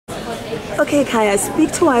Okay, Khaya,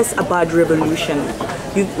 speak to us about revolution.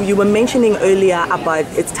 You were mentioning earlier about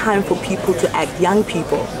it's time for people to act, young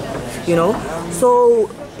people, you know. So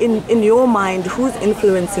in your mind, who's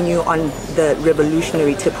influencing you on the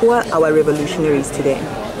revolutionary tip? Who are our revolutionaries today?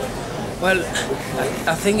 Well,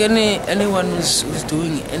 I think anyone who's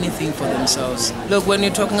doing anything for themselves. Look, when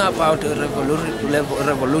you're talking about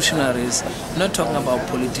revolutionaries, you're not talking about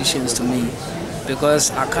politicians to me,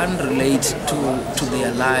 because I can't relate to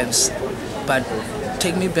their lives. But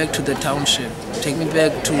take me back to the township, take me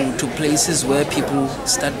back to places where people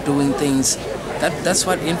start doing things. That's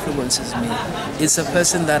what influences me. It's a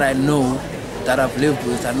person that I know, that I've lived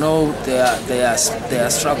with. I know their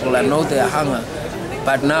struggle, I know their hunger.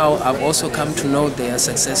 But now I've also come to know their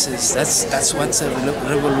successes. That's what's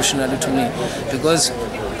revolutionary to me. Because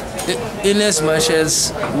in as much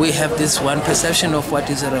as we have this one perception of what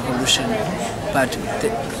is a revolution, but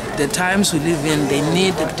the times we live in, they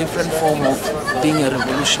need a different form of being a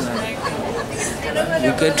revolutionary.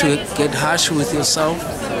 You get to get harsh with yourself,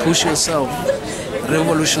 push yourself,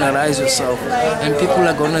 revolutionize yourself, and people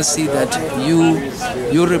are going to see that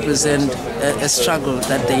you represent a struggle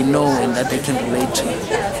that they know and that they can relate to.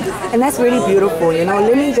 And that's really beautiful. You know,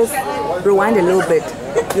 let me just rewind a little bit.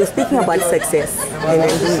 You're speaking about success,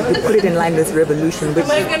 and you put it in line with revolution, which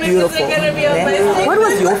is beautiful. Yeah? What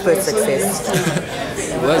was your first success?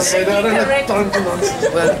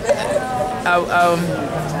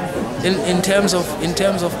 In terms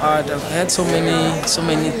of art, I've had so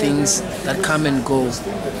many things that come and go.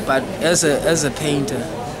 But as a painter,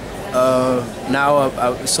 now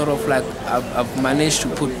I've sort of like I've managed to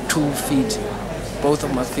put 2 feet, both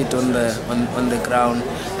of my feet on the ground,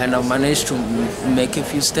 and I've managed to make a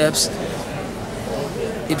few steps.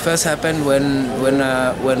 It first happened when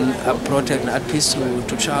I brought an art piece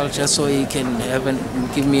to Charles just so he can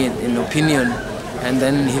give me an opinion, and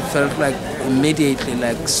then he felt like immediately,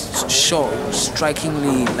 like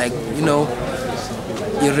strikingly, like, you know,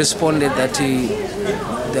 he responded that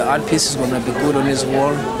the art piece is gonna be good on his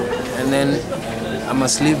wall, and then I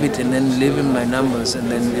must leave it and then leave him my numbers. And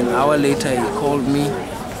then an hour later he called me.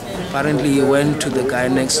 Apparently he went to the guy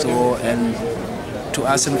next door and to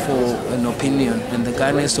ask him for an opinion, and the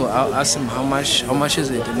guy next door asked him how much is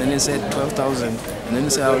it, and then he said 12,000, and then he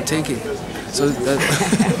said I'll take it. So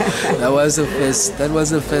that was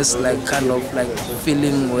the first like kind of like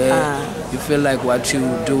feeling where you feel like what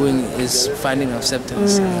you're doing is finding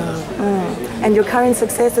acceptance. And your current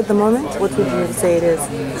success at the moment, what would you say it is?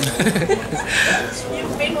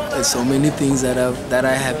 There's so many things that are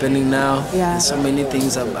happening now. Yeah. There's so many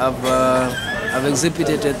things I've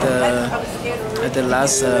exhibited at the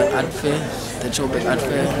last art fair, the Joburg Art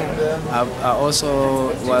Fair. I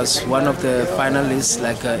also was one of the finalists,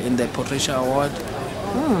 like in the Portrait Award,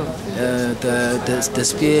 the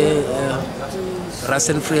Spear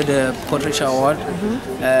Rassenfried Portrait Award,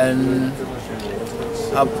 and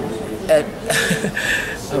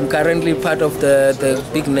I'm currently part of the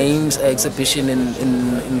Big Names exhibition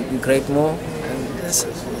in Great Mall.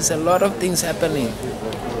 There's a lot of things happening.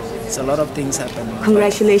 It's a lot of things happening.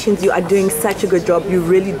 Congratulations, you are doing such a good job. You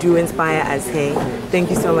really do inspire us, hey. Thank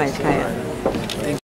you so much, Khaya.